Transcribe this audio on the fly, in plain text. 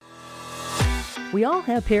We all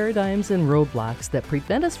have paradigms and roadblocks that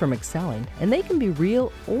prevent us from excelling, and they can be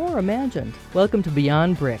real or imagined. Welcome to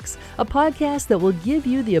Beyond Bricks, a podcast that will give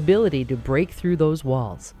you the ability to break through those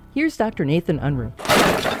walls. Here's Dr. Nathan Unruh.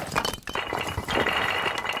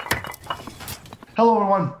 Hello,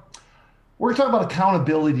 everyone. We're going to talk about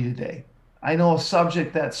accountability today. I know a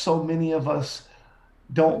subject that so many of us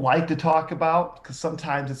don't like to talk about because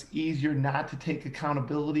sometimes it's easier not to take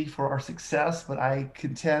accountability for our success, but I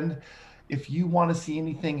contend if you want to see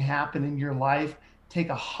anything happen in your life, take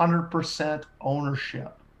 100%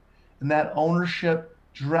 ownership. And that ownership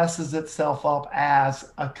dresses itself up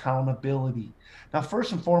as accountability. Now,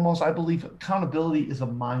 first and foremost, I believe accountability is a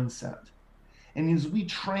mindset. And as we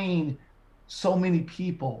train so many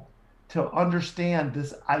people to understand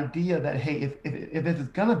this idea that, hey, if it's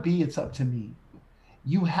going to be, it's up to me.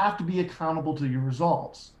 You have to be accountable to your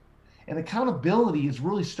results. And accountability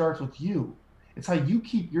really starts with you. It's how you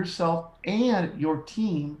keep yourself and your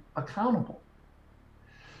team accountable.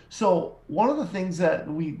 So one of the things that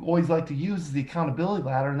we always like to use is the accountability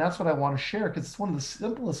ladder, and that's what I want to share because it's one of the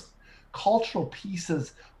simplest cultural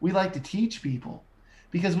pieces we like to teach people,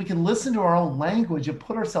 because we can listen to our own language and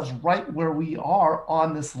put ourselves right where we are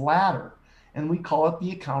on this ladder, and we call it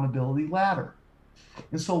the accountability ladder.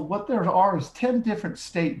 And so what there are is 10 different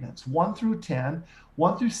statements, 1 through 10.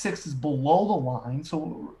 1 through 6 is below the line.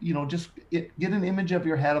 So, just get an image of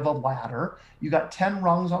your head of a ladder. You got 10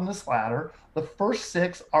 rungs on this ladder. The first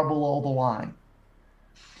 6 are below the line.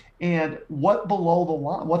 And what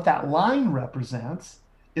that line represents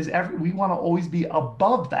is we want to always be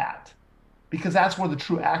above that, because that's where the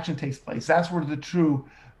true action takes place. That's where the true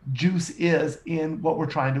juice is in what we're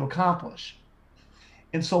trying to accomplish.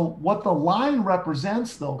 And so what the line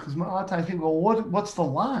represents, though, because a lot of times people go, what's the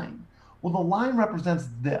line? Well, the line represents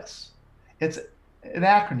this. It's an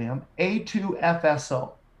acronym,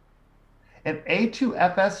 A2FSO. And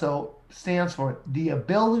A2FSO stands for the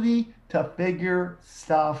ability to figure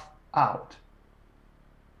stuff out.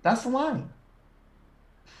 That's the line.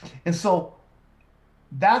 And so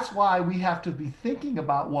that's why we have to be thinking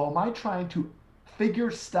about, well, am I trying to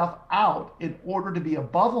figure stuff out in order to be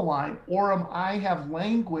above the line, or am I have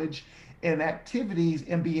language and activities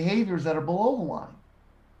and behaviors that are below the line?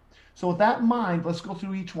 So with that in mind, let's go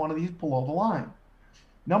through each one of these below the line.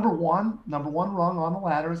 Number one rung on the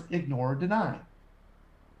ladder is ignore or deny.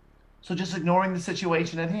 So just ignoring the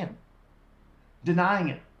situation at hand. Denying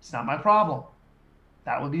it. It's not my problem.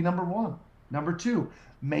 That would be number 1. Number 2,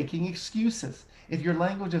 making excuses. If your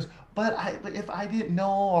language is, but if I didn't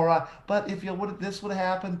know, or but if this would have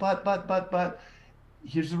happened, but,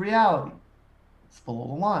 here's the reality. It's below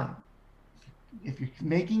the line. If you're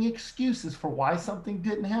making excuses for why something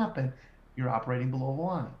didn't happen, you're operating below the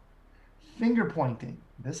line. Finger pointing.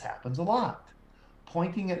 This happens a lot.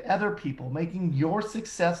 Pointing at other people, making your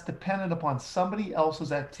success dependent upon somebody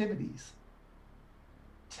else's activities.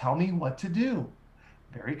 Tell me what to do.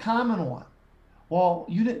 Very common one. Well,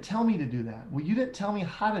 you didn't tell me to do that. Well, you didn't tell me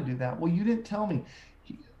how to do that. Well, you didn't tell me.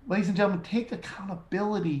 Ladies and gentlemen, take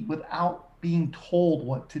accountability without being told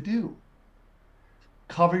what to do.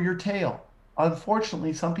 Cover your tail.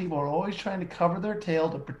 Unfortunately, some people are always trying to cover their tail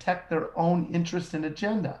to protect their own interest and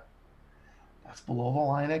agenda. That's below the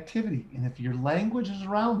line activity. And if your language is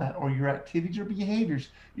around that, or your activities or behaviors,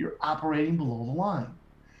 you're operating below the line.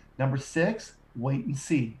 Number 6, wait and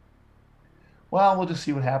see. Well, we'll just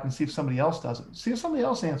see what happens, see if somebody else does it. See if somebody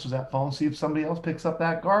else answers that phone, see if somebody else picks up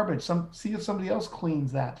that garbage, see if somebody else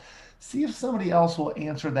cleans that. See if somebody else will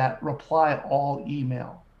answer that reply all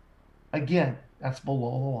email. Again, that's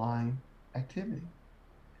below the line activity.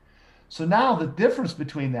 So now the difference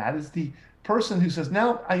between that is the person who says,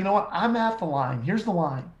 now, you know what, I'm at the line. Here's the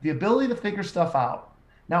line. The ability to figure stuff out.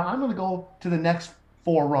 Now I'm going to go to the next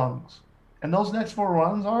 4 rungs. And those next 4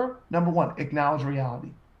 rungs are, number 1, acknowledge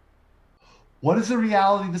reality. What is the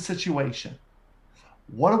reality of the situation?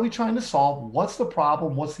 What are we trying to solve? What's the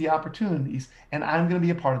problem? What's the opportunities? And I'm going to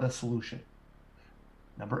be a part of the solution.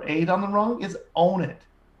 Number 8 on the rung is own it.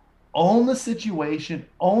 Own the situation,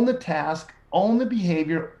 own the task, own the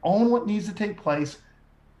behavior, own what needs to take place,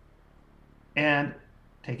 and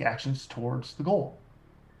take actions towards the goal.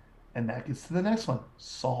 And that gets to the next one.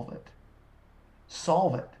 Solve it.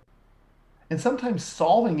 Solve it. And sometimes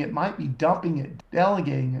solving it might be dumping it,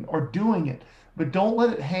 delegating it, or doing it. But don't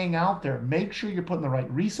let it hang out there. Make sure you're putting the right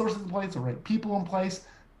resources in place, the right people in place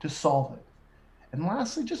to solve it. And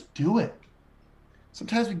lastly, just do it.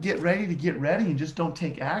 Sometimes we get ready and just don't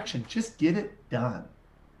take action. Just get it done.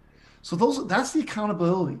 So that's the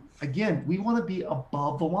accountability. Again, we want to be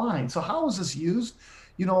above the line. So how is this used?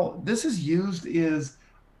 This is used is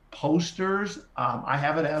posters. I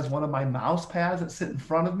have it as one of my mouse pads that sit in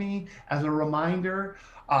front of me as a reminder.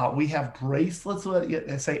 We have bracelets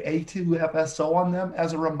that say A2FSO on them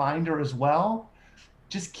as a reminder as well.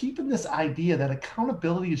 Just keeping this idea that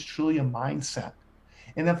accountability is truly a mindset.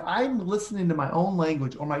 And if I'm listening to my own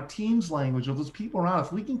language or my team's language or those people around,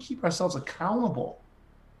 if we can keep ourselves accountable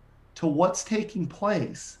to what's taking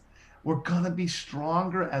place, we're going to be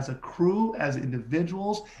stronger as a crew, as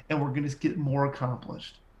individuals, and we're going to get more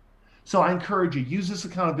accomplished. So I encourage you, use this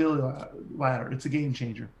accountability ladder. It's a game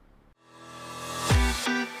changer.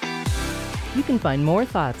 You can find more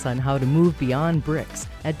thoughts on how to move beyond bricks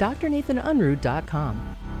at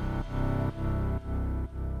drnathanunruh.com.